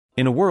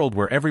In a world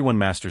where everyone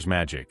masters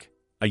magic,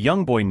 a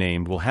young boy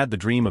named Will had the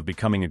dream of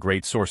becoming a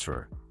great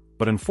sorcerer.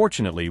 But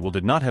unfortunately Will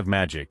did not have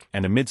magic,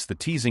 and amidst the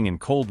teasing and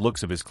cold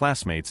looks of his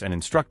classmates and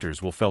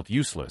instructors Will felt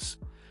useless.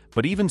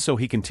 But even so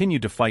he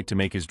continued to fight to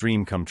make his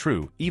dream come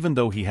true, even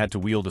though he had to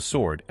wield a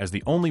sword as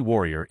the only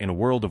warrior in a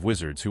world of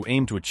wizards who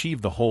aimed to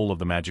achieve the whole of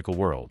the magical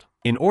world.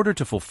 In order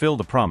to fulfill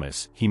the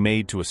promise he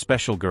made to a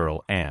special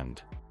girl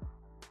and...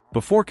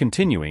 Before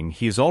continuing,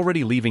 he is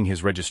already leaving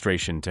his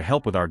registration to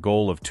help with our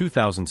goal of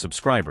 2,000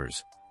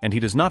 subscribers, and he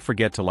does not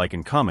forget to like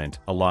and comment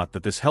a lot.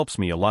 That this helps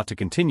me a lot to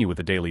continue with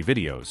the daily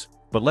videos.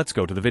 But let's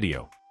go to the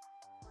video.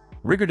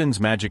 Riggerdon's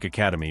Magic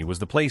Academy was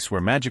the place where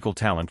magical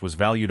talent was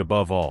valued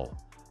above all.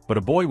 But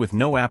a boy with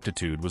no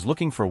aptitude was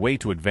looking for a way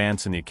to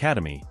advance in the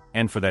academy,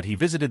 and for that he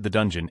visited the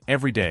dungeon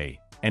every day,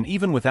 and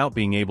even without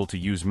being able to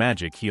use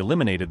magic he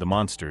eliminated the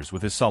monsters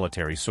with his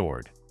solitary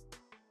sword.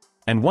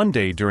 And one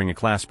day during a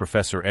class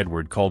Professor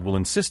Edward called Will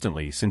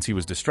insistently since he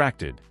was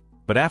distracted,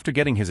 but after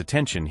getting his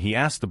attention he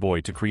asked the boy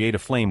to create a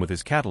flame with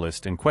his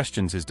catalyst and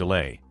questions his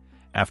delay.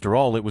 After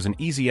all, it was an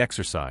easy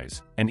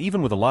exercise, and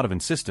even with a lot of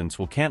insistence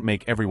Will can't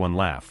make everyone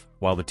laugh,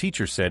 while the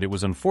teacher said it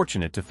was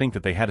unfortunate to think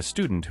that they had a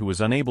student who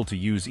was unable to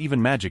use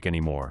even magic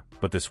anymore,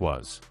 but this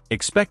was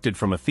expected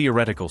from a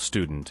theoretical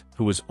student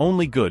who was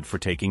only good for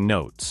taking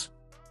notes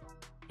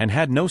and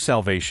had no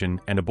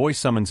salvation. And a boy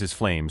summons his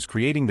flames,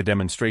 creating the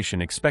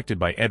demonstration expected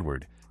by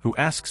Edward, who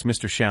asks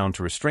Mr. Shaun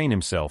to restrain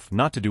himself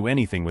not to do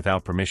anything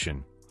without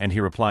permission, and he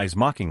replies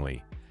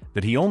mockingly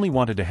that he only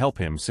wanted to help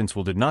him since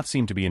Will did not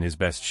seem to be in his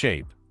best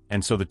shape.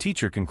 And so the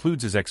teacher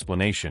concludes his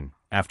explanation.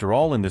 After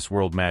all, in this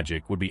world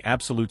magic would be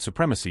absolute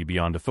supremacy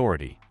beyond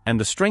authority, and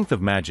the strength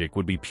of magic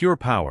would be pure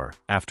power.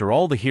 After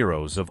all, the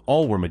heroes of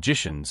all were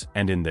magicians,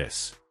 and in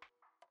this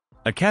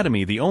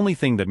academy the only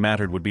thing that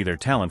mattered would be their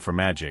talent for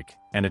magic,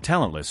 and a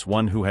talentless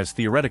one who has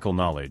theoretical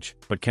knowledge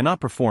but cannot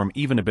perform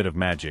even a bit of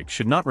magic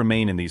should not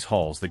remain in these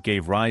halls that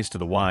gave rise to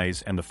the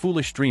wise, and the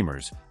foolish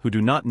dreamers who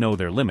do not know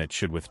their limit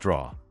should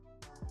withdraw.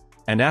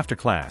 And after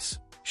class,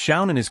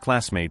 Shaun and his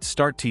classmates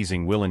start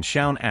teasing Will, and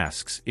Shaun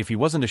asks if he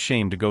wasn't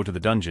ashamed to go to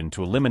the dungeon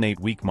to eliminate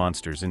weak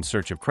monsters in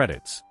search of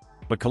credits.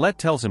 But Colette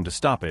tells him to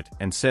stop it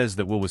and says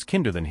that Will was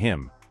kinder than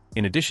him,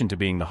 in addition to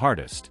being the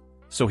hardest,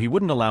 so he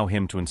wouldn't allow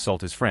him to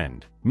insult his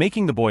friend,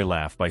 making the boy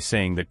laugh by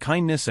saying that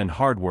kindness and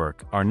hard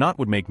work are not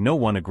would make no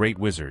one a great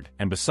wizard,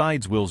 and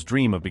besides Will's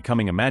dream of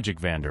becoming a magic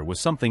vendor was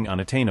something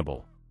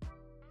unattainable.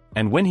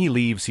 And when he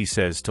leaves he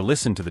says to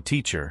listen to the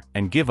teacher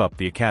and give up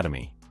the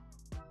academy.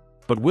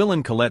 But Will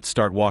and Colette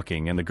start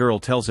walking, and the girl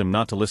tells him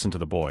not to listen to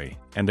the boy,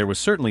 and there was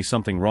certainly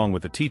something wrong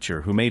with the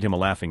teacher who made him a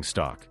laughing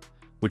stock,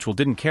 which Will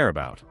didn't care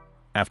about.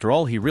 After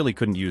all, he really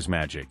couldn't use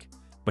magic,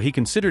 but he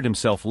considered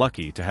himself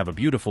lucky to have a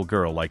beautiful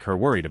girl like her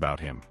worried about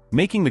him,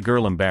 making the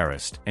girl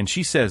embarrassed, and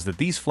she says that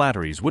these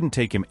flatteries wouldn't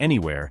take him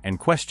anywhere and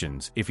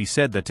questions if he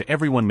said that to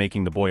everyone,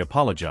 making the boy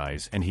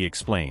apologize, and he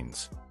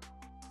explains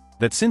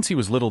that since he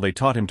was little they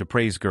taught him to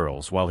praise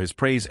girls, while his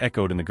praise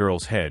echoed in the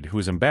girl's head, who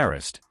is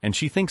embarrassed, and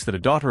she thinks that a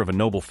daughter of a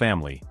noble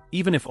family,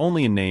 even if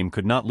only in name,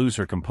 could not lose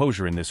her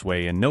composure in this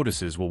way, and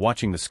notices Will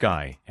watching the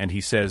sky, and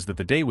he says that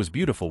the day was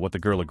beautiful, what the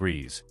girl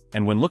agrees,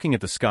 and when looking at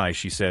the sky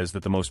she says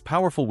that the most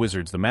powerful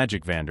wizards, the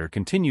magic vander,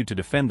 continued to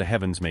defend the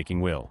heavens,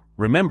 making Will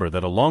remember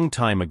that a long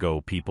time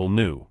ago people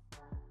knew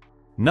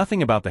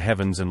nothing about the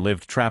heavens and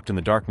lived trapped in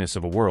the darkness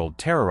of a world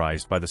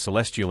terrorized by the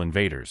celestial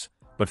invaders.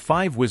 But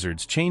 5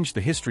 wizards changed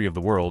the history of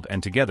the world,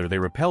 and together they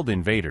repelled the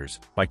invaders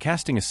by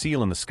casting a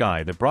seal in the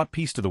sky that brought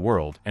peace to the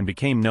world and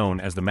became known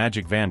as the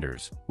Magic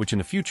Vanders, which in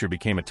the future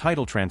became a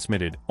title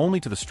transmitted only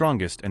to the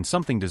strongest and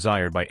something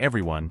desired by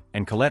everyone.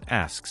 And Colette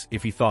asks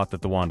if he thought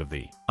that the wand of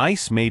the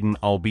Ice Maiden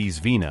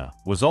Albizvina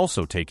was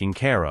also taking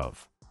care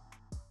of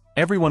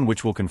everyone,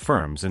 which Will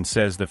confirms and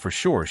says that for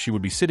sure she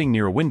would be sitting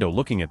near a window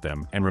looking at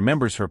them, and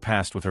remembers her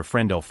past with her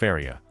friend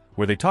Elfaria,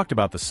 where they talked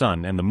about the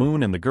sun and the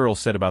moon, and the girl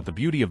said about the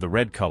beauty of the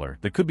red color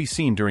that could be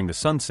seen during the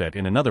sunset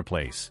in another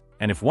place,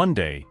 and if one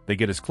day they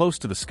get as close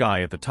to the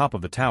sky at the top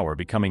of the tower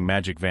becoming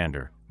Magic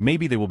Vander,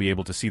 maybe they will be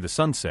able to see the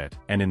sunset,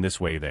 and in this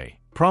way they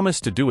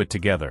promised to do it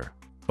together.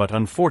 But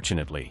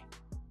unfortunately,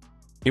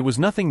 it was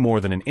nothing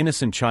more than an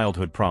innocent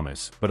childhood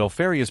promise, but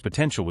Elfaria's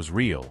potential was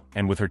real,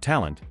 and with her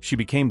talent, she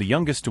became the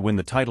youngest to win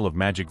the title of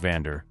Magic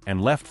Vander,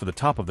 and left for the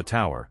top of the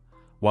tower,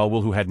 while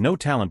Will, who had no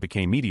talent,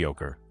 became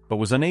mediocre, but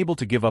was unable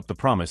to give up the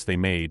promise they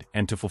made,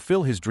 and to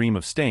fulfill his dream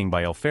of staying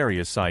by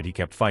Elfaria's side he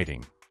kept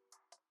fighting.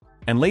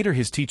 And later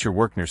his teacher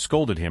Werkner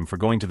scolded him for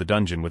going to the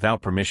dungeon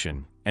without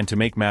permission, and to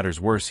make matters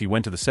worse he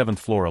went to the 7th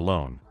floor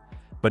alone.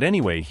 But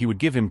anyway, he would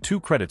give him 2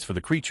 credits for the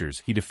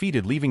creatures he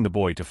defeated, leaving the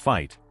boy to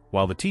fight,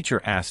 while the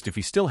teacher asked if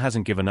he still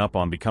hasn't given up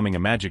on becoming a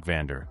magic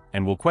vander,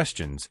 and Will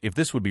questions if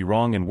this would be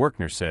wrong, and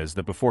Werkner says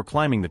that before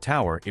climbing the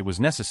tower it was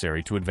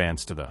necessary to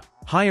advance to the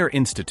higher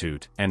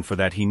institute, and for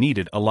that he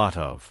needed a lot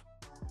of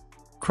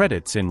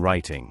credits in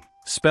writing,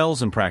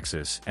 spells and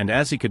praxis, and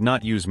as he could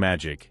not use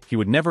magic, he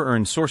would never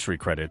earn sorcery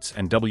credits,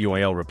 and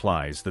Wal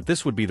replies that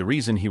this would be the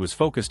reason he was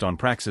focused on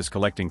praxis,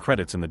 collecting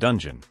credits in the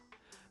dungeon.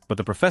 But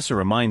the professor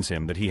reminds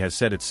him that he has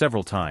said it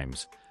several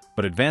times,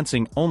 but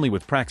advancing only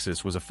with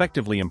praxis was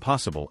effectively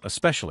impossible,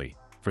 especially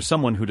for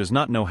someone who does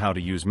not know how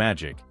to use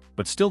magic,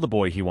 but still the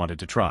boy he wanted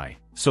to try.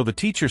 So the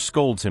teacher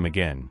scolds him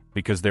again,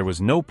 because there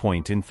was no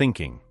point in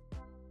thinking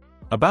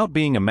about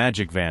being a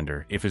magic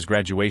vendor if his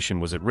graduation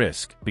was at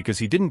risk, because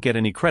he didn't get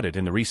any credit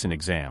in the recent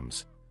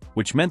exams,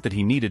 which meant that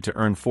he needed to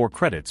earn 4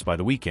 credits by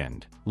the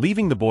weekend,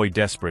 leaving the boy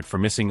desperate for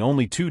missing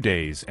only 2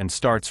 days and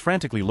starts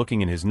frantically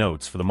looking in his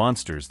notes for the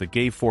monsters that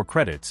gave 4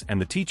 credits, and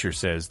the teacher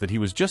says that he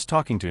was just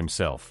talking to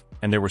himself,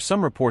 and there were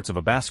some reports of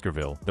a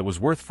Baskerville that was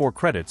worth 4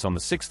 credits on the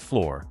 6th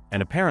floor,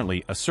 and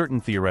apparently a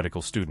certain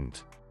theoretical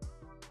student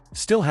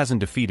still hasn't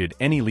defeated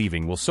any,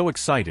 leaving Will so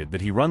excited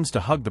that he runs to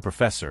hug the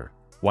professor,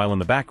 while in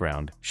the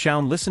background,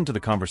 Shaun listened to the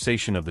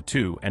conversation of the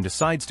two and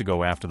decides to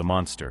go after the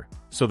monster,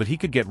 so that he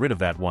could get rid of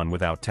that one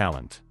without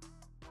talent.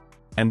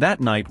 And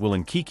that night Will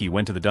and Kiki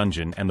went to the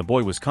dungeon, and the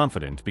boy was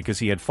confident because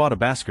he had fought a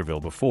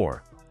Baskerville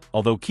before,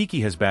 although Kiki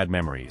has bad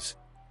memories.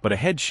 But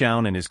ahead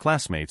Shaun and his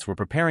classmates were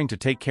preparing to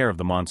take care of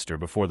the monster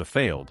before the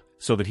failed,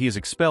 so that he is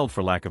expelled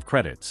for lack of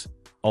credits,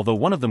 although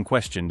one of them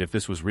questioned if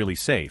this was really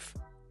safe,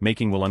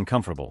 making Will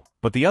uncomfortable.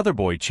 But the other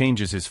boy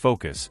changes his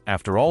focus.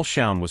 After all,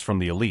 Shaun was from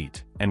the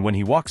elite, and when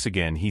he walks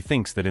again he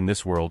thinks that in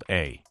this world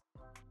a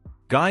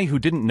guy who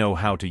didn't know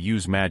how to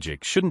use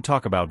magic shouldn't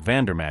talk about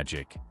Vander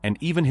magic, and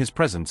even his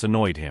presence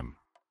annoyed him.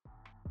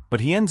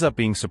 But he ends up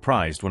being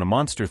surprised when a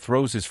monster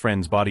throws his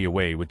friend's body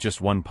away with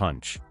just one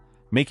punch,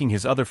 making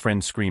his other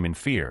friend scream in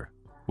fear,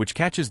 which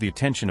catches the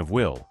attention of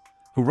Will,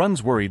 who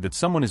runs worried that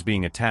someone is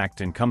being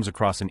attacked and comes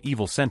across an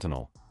evil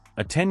sentinel,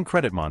 a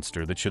 10-credit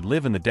monster that should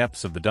live in the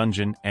depths of the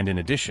dungeon, and in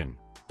addition,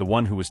 the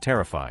one who was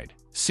terrified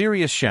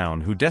serious Shaun,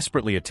 who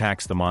desperately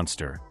attacks the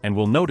monster, and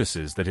Will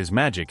notices that his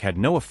magic had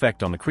no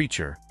effect on the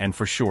creature, and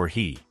for sure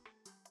he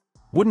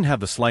wouldn't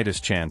have the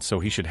slightest chance, so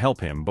he should help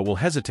him, but Will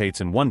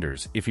hesitates and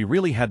wonders if he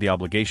really had the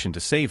obligation to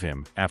save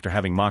him after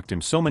having mocked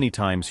him so many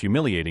times,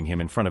 humiliating him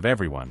in front of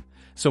everyone,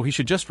 so he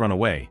should just run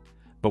away.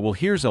 But Will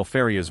hears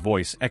Elfaria's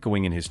voice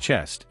echoing in his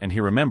chest, and he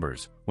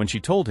remembers when she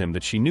told him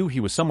that she knew he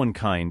was someone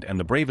kind and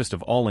the bravest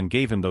of all, and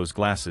gave him those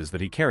glasses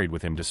that he carried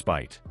with him,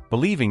 despite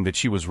believing that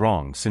she was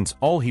wrong, since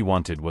all he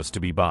wanted was to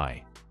be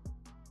by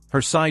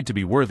her side, to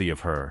be worthy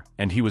of her,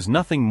 and he was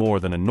nothing more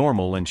than a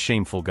normal and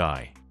shameful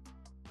guy.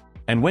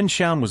 And when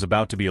Shaun was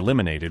about to be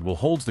eliminated, Will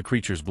holds the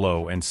creature's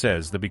blow and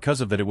says that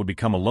because of that it would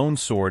become a lone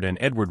sword, and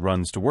Edward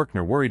runs to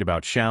Werkner worried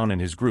about Shaun and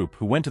his group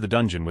who went to the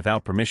dungeon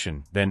without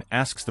permission, then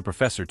asks the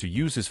professor to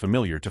use his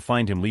familiar to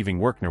find him, leaving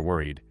Werkner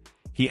worried.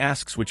 He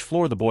asks which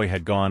floor the boy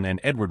had gone,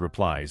 and Edward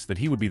replies that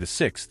he would be the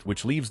 6th,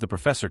 which leaves the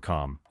professor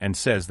calm, and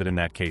says that in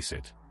that case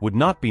it would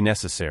not be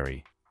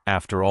necessary.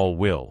 After all,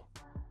 Will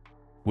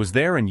was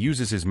there and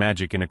uses his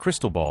magic in a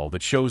crystal ball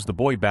that shows the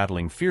boy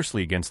battling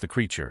fiercely against the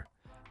creature,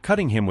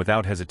 cutting him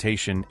without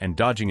hesitation and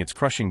dodging its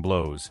crushing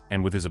blows,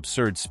 and with his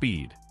absurd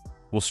speed,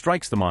 Will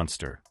strikes the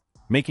monster,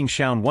 making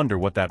Shaun wonder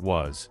what that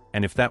was,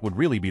 and if that would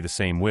really be the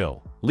same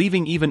Will,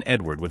 leaving even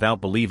Edward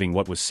without believing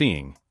what was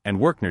seeing, and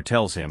Werkner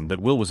tells him that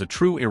Will was a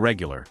true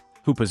irregular,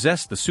 who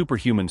possessed the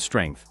superhuman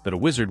strength that a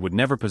wizard would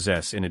never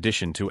possess, in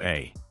addition to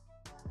a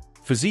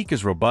physique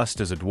as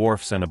robust as a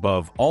dwarf's, and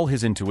above all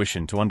his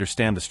intuition to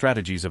understand the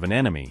strategies of an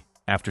enemy,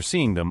 after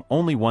seeing them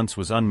only once,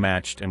 was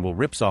unmatched, and Will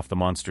rips off the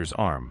monster's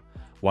arm,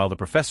 while the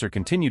professor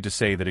continued to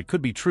say that it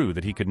could be true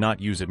that he could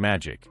not use it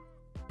magic.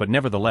 But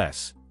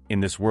nevertheless, in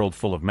this world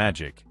full of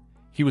magic,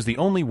 he was the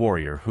only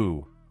warrior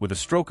who, with a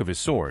stroke of his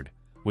sword,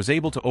 was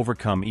able to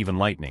overcome even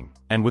lightning,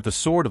 and with the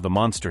sword of the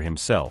monster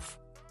himself,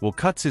 Will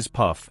cuts his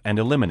puff and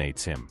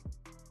eliminates him.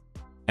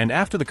 And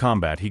after the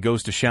combat he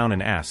goes to Shaun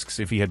and asks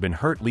if he had been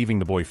hurt, leaving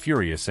the boy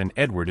furious, and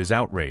Edward is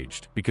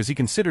outraged because he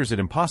considers it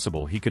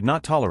impossible. He could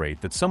not tolerate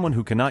that someone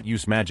who cannot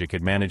use magic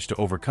had managed to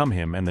overcome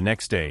him, and the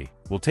next day,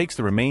 Will takes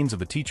the remains of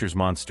the teacher's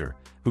monster,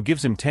 who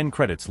gives him 10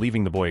 credits,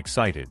 leaving the boy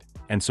excited.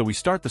 And so we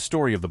start the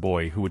story of the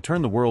boy who would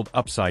turn the world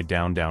upside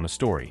down, a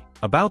story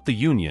about the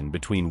union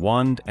between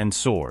wand and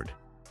sword.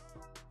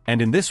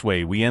 And in this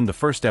way we end the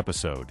first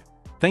episode.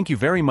 Thank you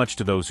very much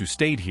to those who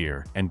stayed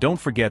here, and don't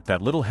forget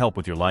that little help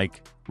with your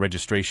like,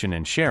 registration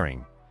and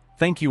sharing.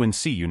 Thank you, and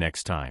see you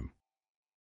next time.